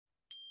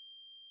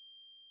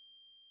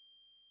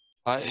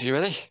Right, you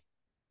ready?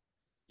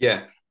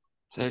 Yeah.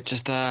 So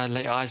just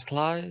let your eyes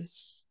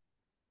close.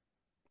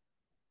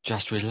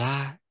 Just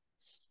relax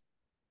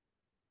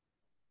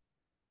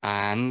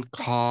and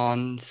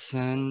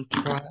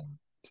concentrate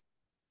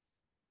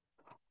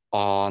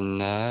on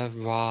the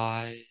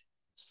rise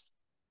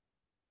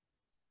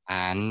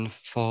and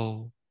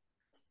fall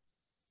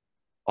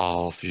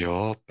of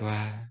your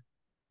breath.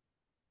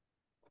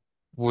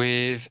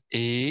 With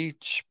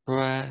each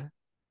breath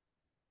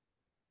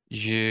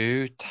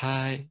you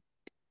take,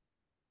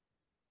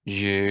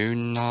 you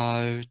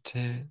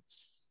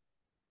notice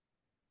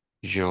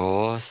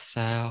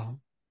yourself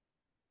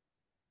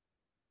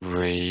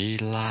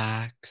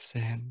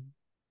relaxing.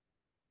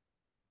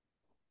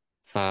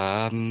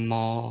 The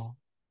more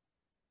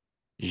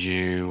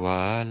you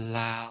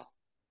allow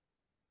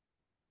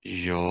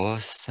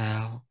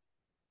yourself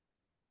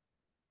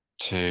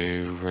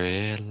to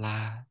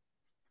relax,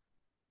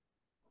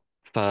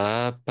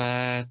 the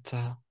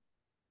better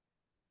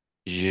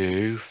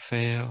you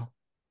feel,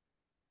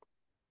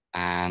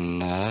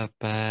 and the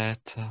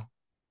better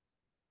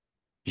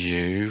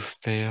you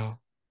feel,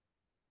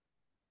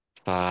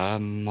 the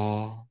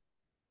more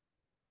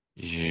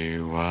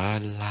you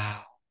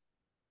allow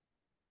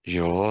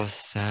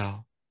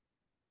yourself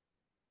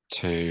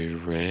to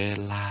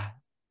relax.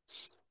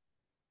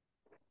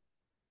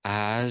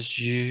 As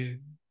you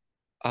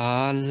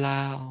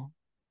allow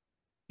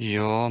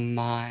your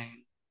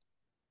mind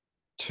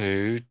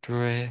to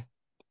drift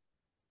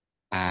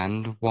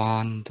and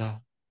wander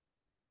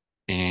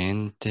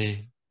in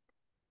deep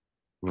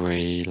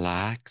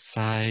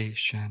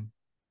relaxation,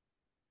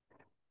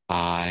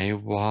 I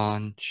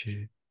want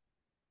you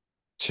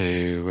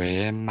to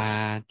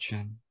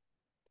imagine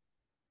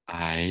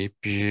a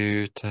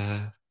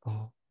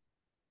beautiful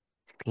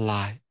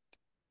flight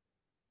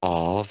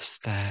of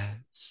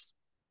stairs,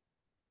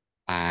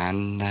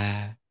 and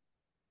there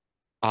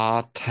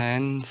are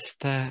 10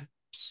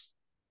 steps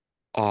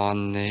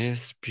on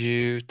this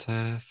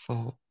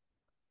beautiful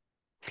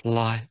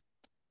flight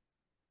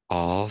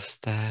of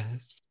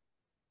stairs,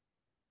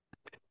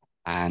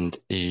 and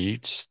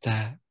each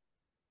step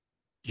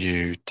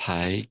you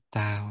take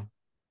down,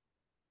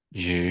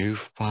 you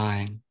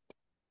find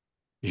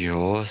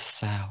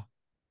yourself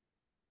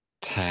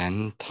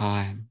 10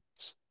 times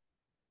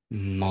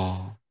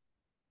more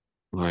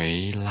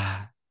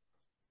relaxed,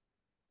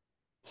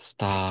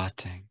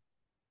 starting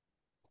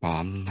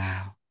from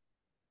now.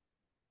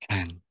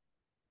 10.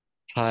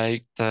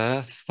 Take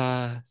the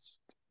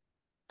first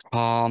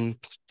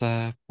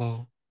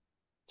comfortable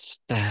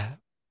step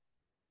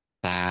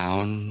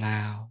down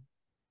now,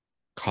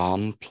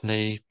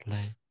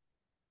 completely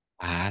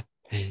at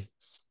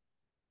peace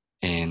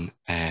in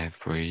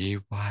every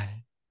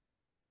way.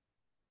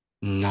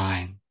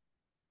 9.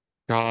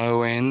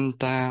 Going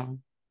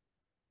down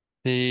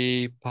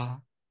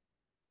deeper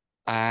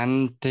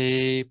and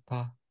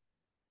deeper,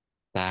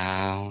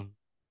 down,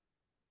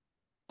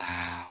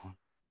 down,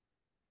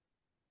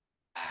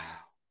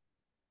 down.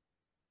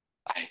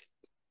 8.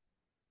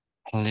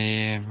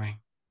 Clearing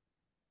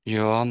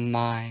your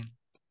mind,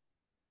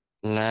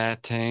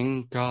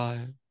 letting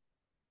go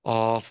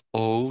of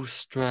all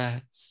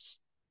stress,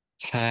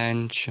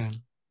 tension,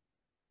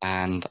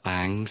 and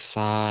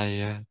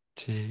anxiety.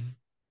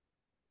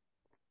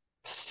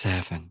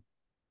 7.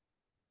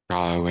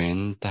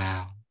 Going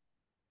down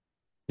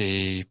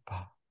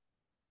deeper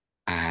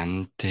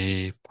and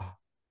deeper,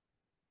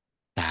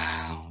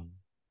 down,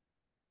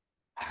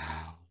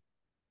 down.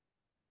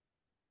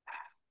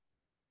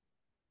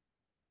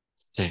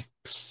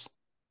 6.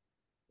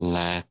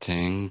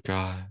 Letting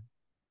go,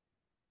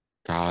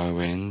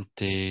 going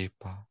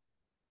deeper,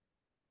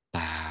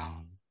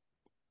 down,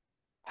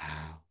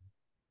 down.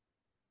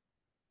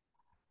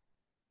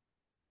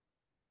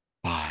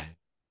 5.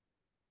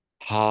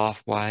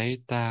 Halfway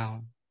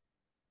down,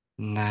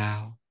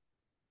 now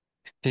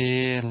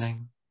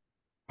feeling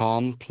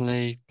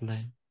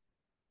completely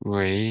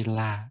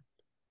relaxed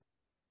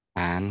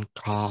and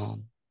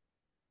calm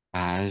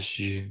as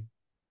you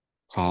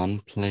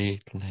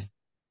completely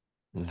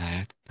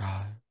let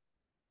go.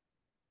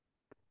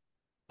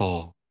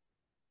 4.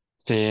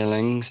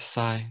 Feeling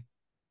safe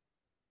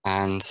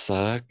and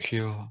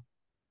secure,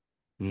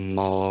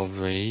 more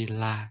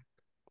relaxed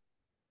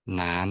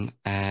than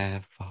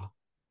ever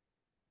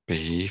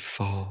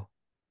before,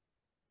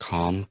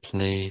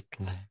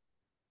 completely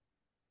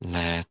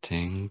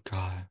letting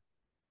go,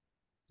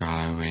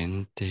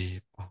 going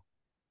deeper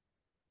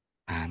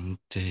and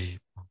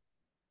deeper.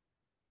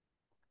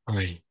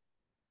 3.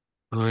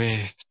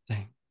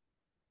 Drifting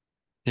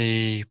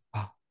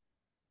deeper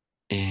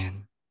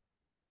in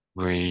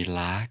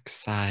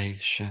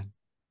relaxation,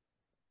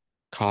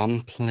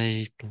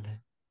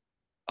 completely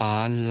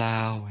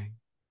allowing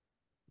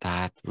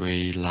that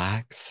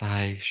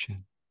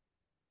relaxation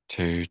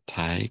to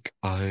take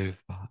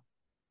over.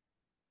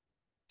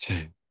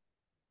 2.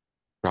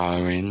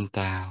 Going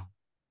down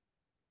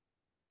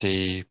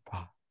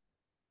deeper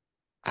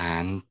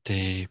and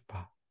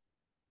deeper,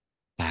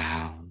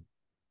 down,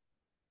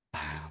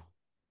 down,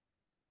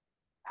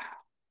 down.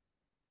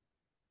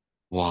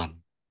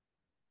 1.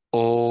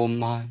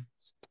 Almost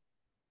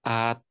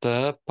at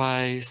the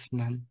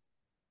basement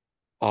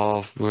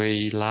of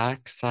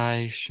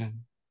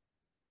relaxation,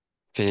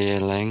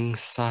 feeling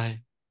safe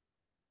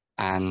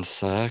and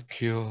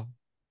secure,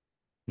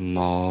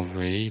 more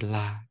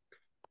relaxed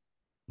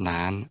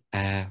than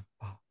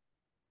ever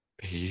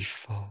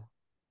before.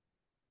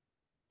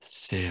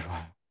 0.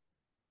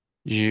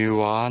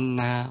 You are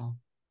now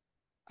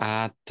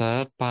at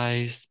the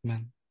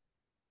basement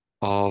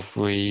of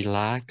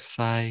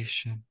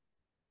relaxation,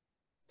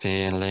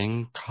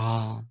 feeling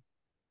calm,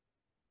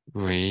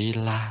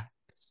 relaxed,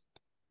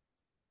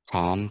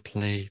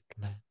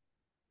 completely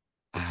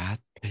at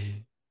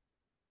peace.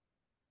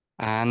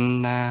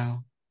 And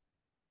now,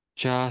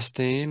 just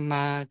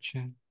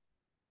imagine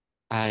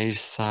a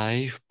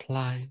safe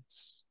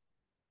place.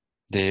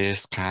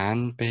 This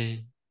can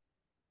be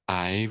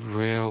a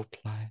real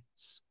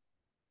place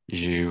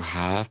you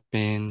have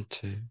been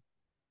to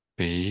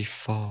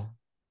before,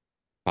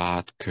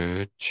 but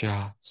could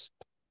just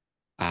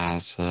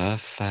as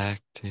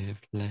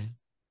effectively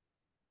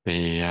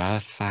be a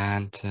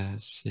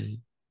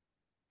fantasy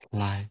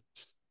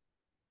place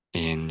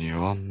in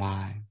your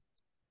mind.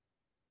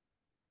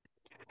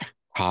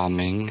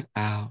 Coming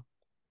out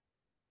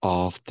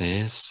of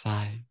this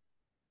safe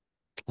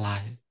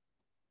place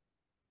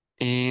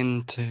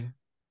into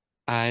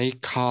a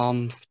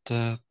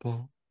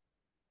comfortable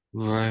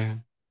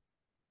room,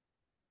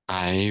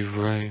 a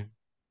room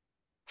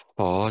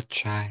for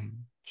change,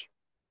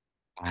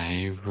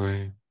 a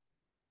room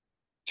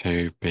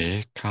to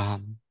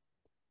become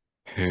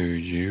who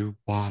you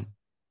want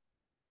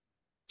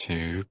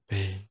to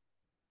be.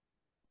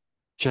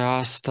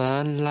 Just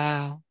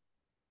allow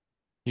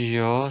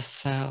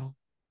yourself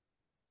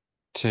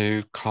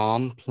to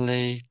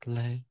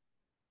completely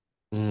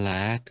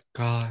let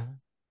go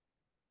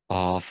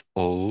of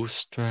all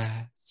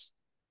stress,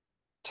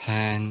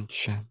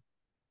 tension,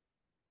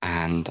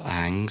 and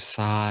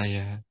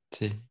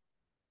anxiety.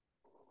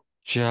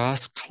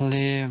 Just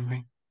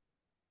clearing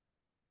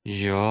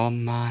your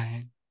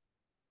mind,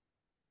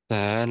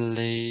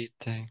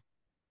 deleting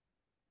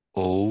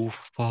all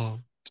thought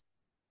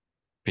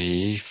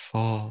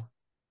before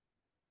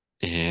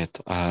it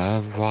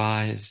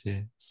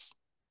arises,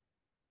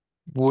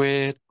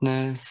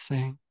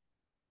 witnessing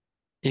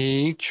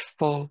each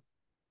thought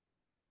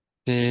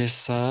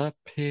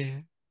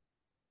disappear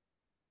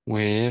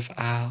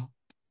without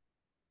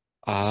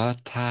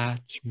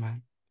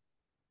attachment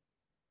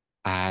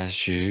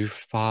as you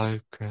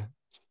focus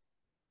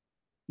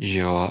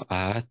your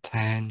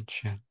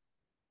attention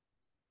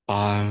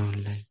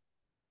only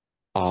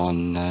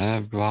on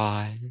the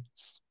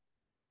rise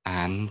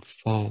and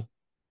fall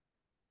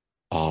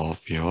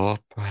of your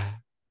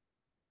breath,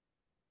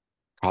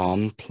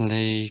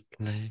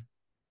 completely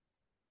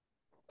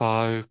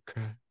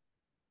focus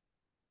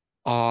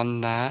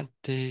on that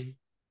deep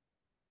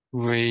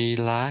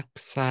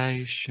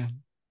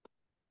relaxation,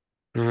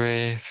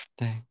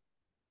 drifting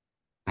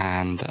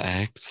and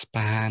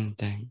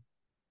expanding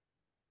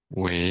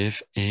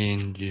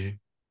within you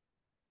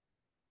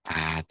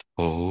at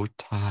all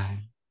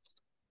times,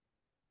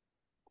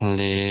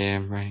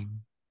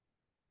 clearing,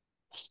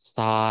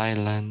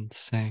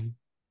 silencing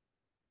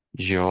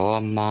your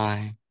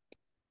mind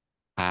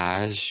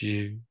as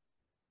you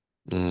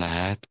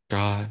let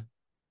go,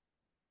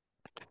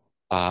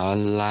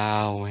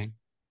 allowing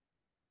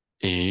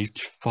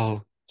each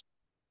thought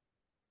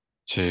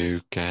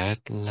to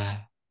get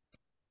left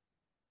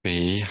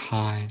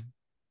behind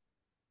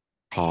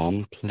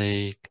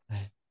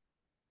completely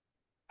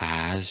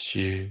as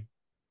you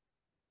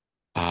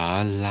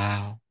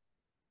allow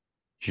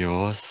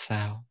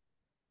yourself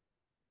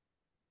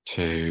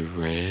to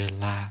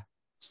relax,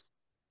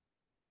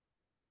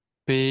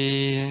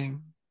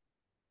 being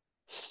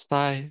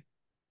safe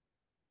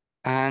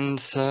and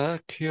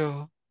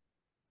secure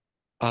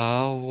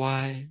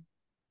away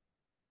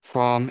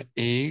from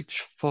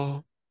each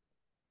thought,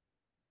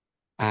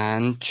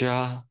 and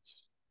just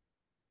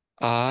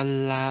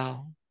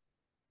allow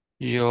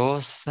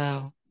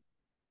yourself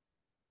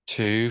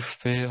to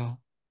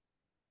feel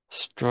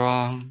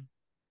strong,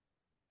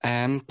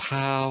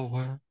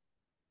 empowered,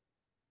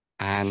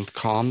 and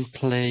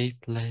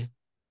completely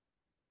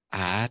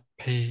at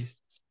peace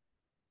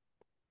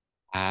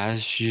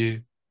as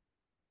you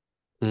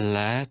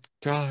let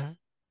go,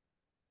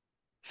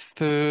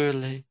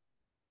 fully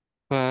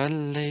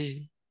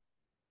believe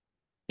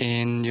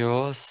in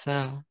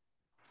yourself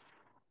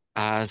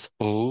as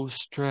all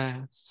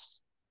stress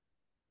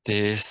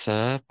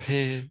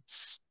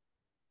disappears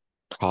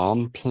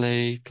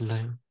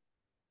completely,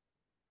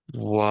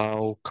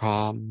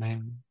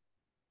 welcoming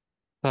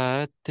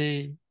the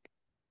deep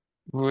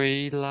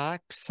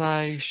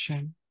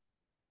relaxation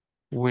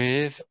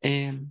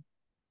within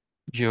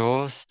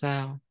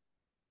yourself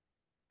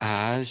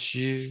as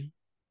you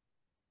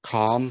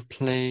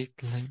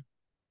completely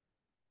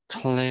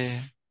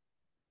clear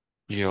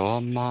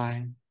your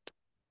mind,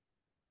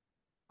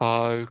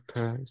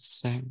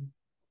 focusing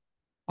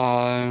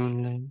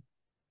only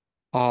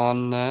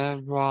on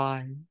the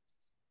rise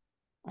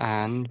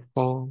and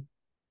full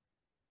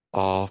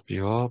of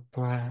your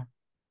breath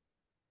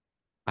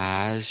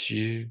as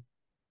you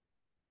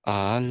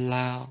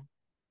allow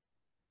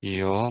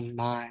your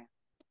mind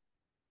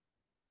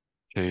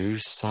to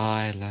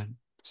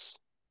silence.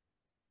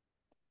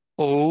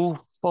 All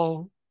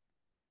thought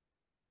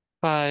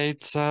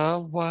fades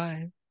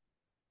away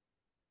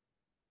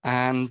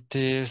and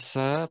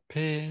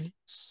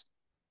disappears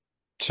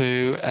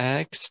to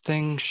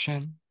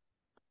extinction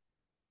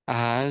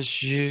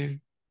as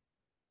you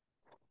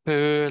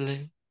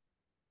fully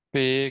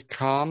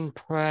become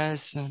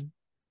present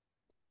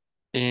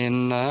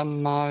in the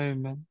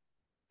moment,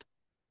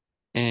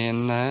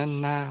 in the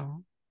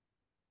now,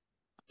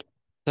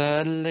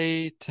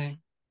 deleting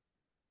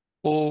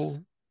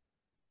all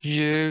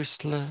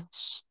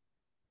useless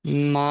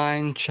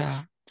mind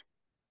chat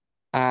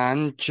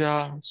and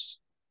just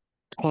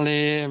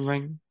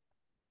clearing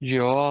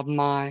your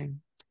mind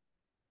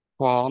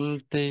from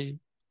deep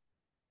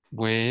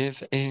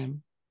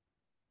within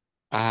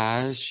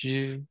as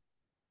you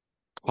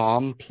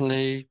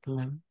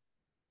completely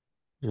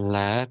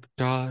let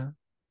go,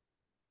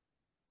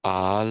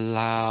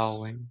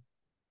 allowing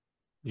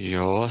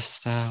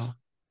yourself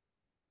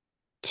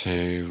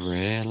to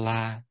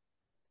relax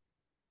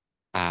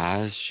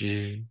as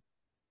you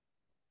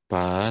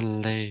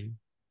believe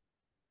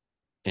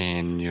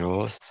in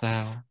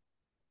yourself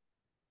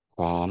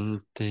from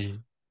deep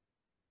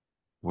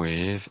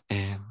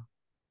within,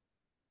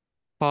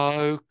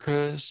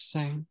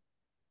 focusing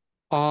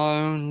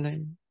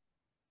only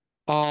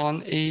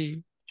on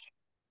each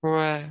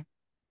breath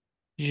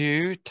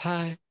you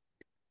take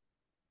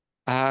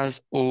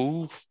as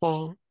all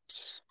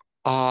thoughts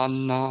are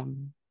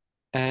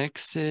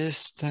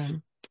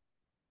non-existent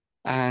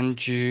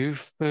and you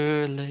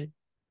fully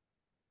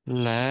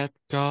let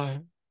go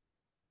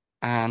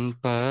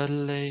and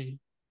believe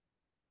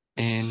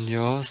in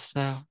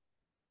yourself,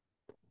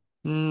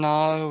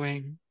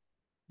 knowing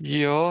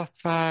your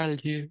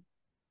value,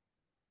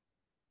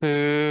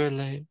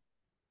 fully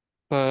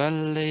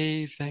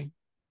believing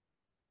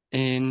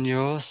in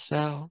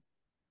yourself,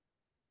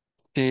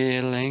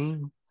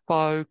 feeling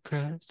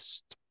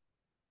focused,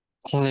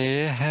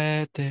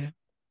 clear-headed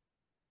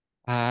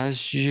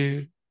as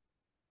you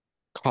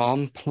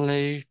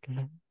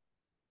completely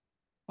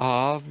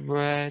are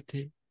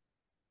ready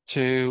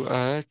to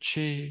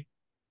achieve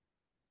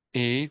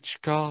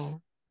each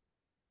goal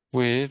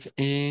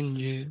within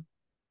you,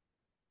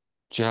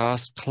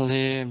 just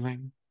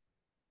clearing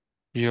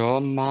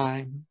your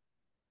mind,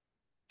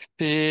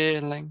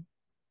 feeling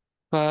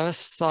the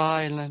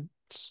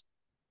silence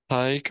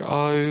take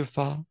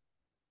over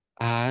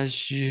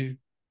as you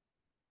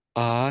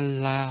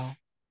allow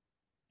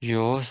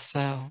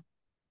yourself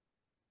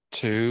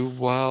to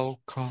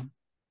welcome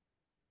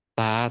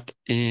that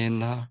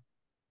inner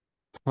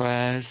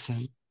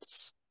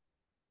presence,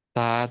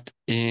 that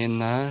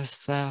inner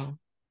self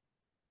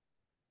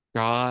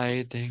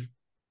guiding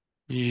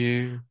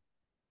you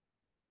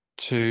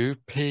to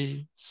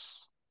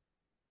peace,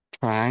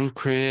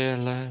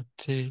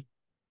 tranquility,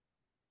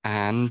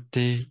 and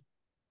deep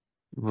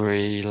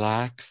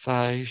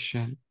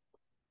relaxation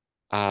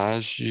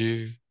as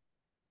you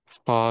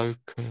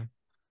focus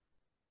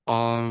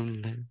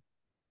only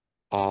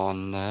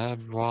on the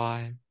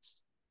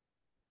rise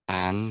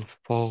and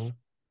fall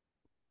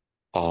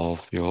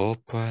of your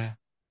breath,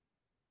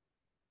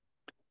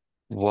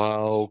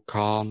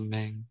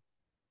 welcoming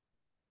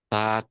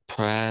that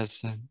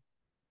present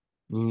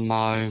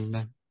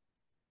moment.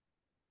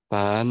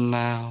 But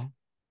now,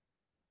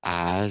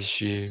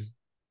 as you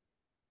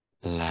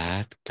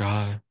let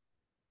go,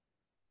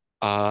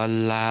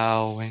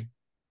 allowing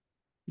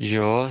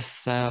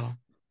yourself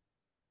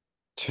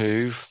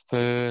to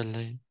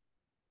fully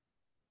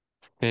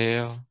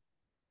feel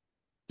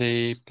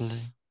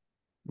deeply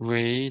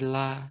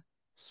relaxed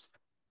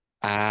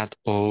at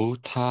all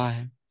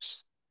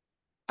times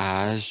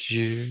as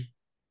you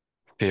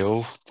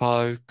feel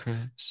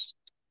focused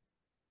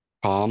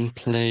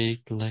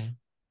completely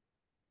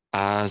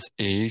as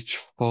each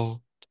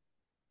thought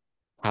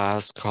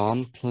has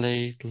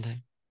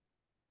completely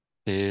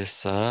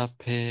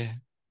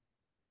disappeared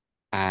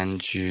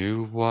and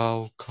you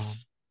welcome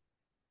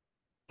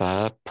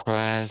the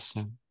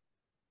present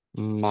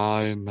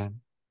moment,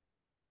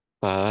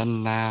 but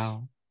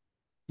now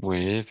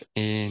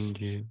within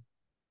you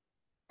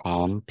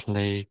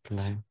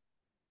completely,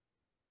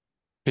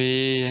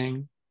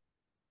 being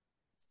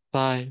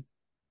safe,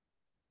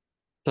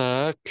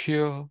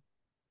 secure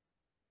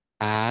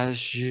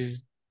as you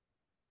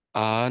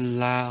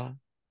allow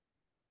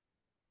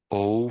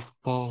all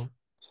thoughts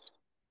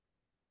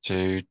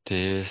to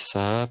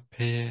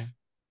disappear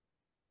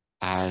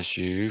as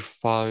you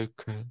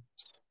focus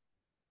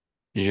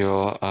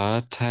your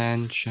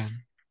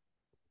attention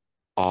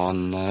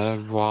on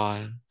the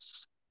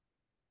rise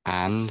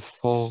and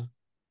fall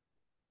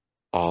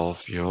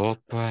of your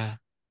breath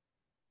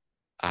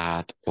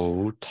at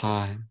all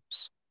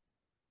times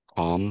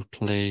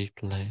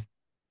completely,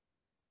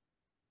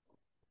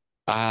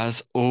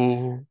 as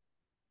all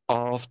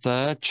of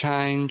the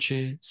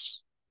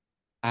changes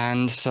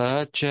and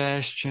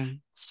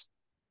suggestions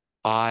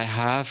I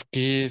have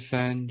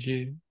given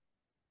you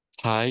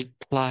take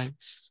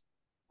place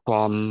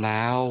from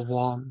now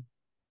on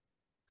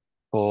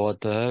for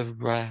the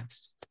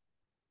rest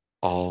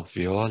of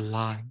your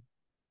life.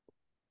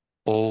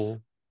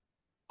 All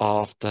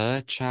of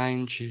the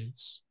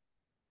changes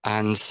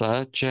and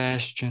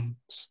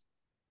suggestions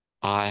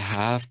I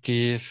have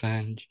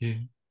given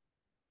you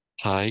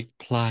take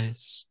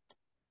place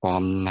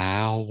from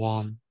now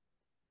on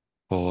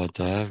for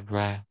the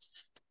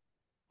rest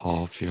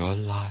of your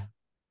life.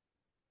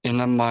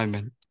 In a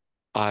moment,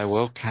 I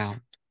will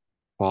count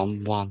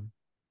from 1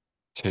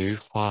 to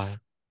 5,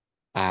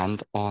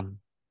 and on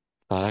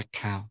the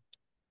count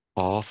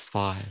of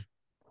 5,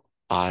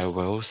 I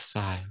will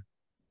say,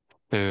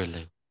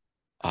 fully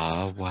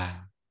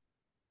aware.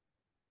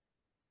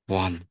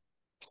 1.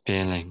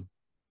 Feeling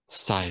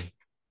safe,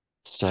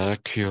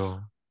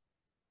 secure,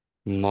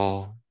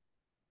 more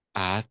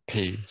at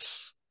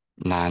peace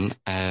than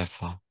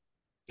ever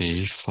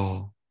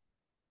before.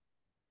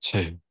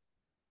 2.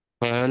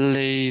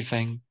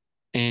 Believing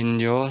in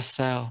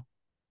yourself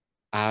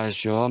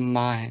as your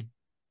mind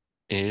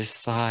is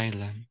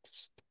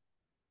silenced.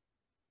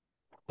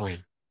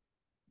 3.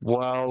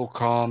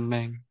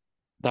 Welcoming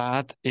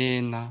that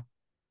inner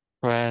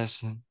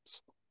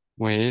presence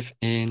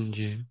within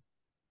you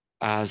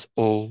as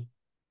all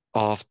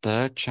of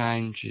the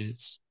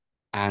changes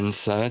and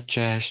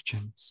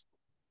suggestions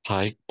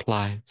take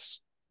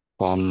place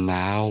from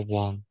now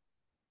on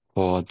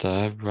for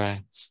the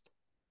rest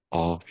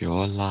of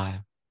your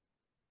life.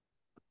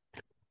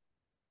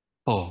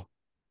 4.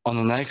 On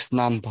the next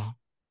number,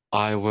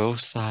 I will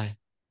say,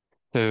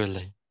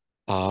 fully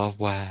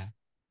aware,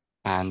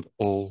 and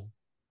all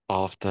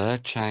of the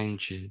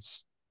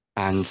changes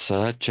and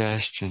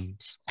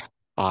suggestions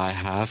I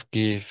have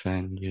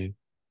given you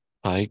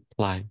take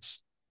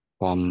place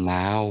from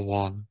now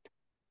on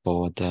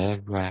for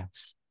the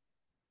rest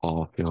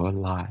of your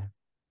life.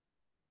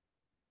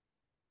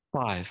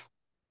 5.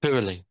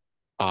 Fully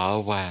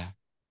aware.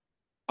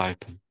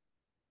 Open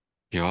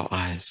your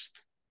eyes.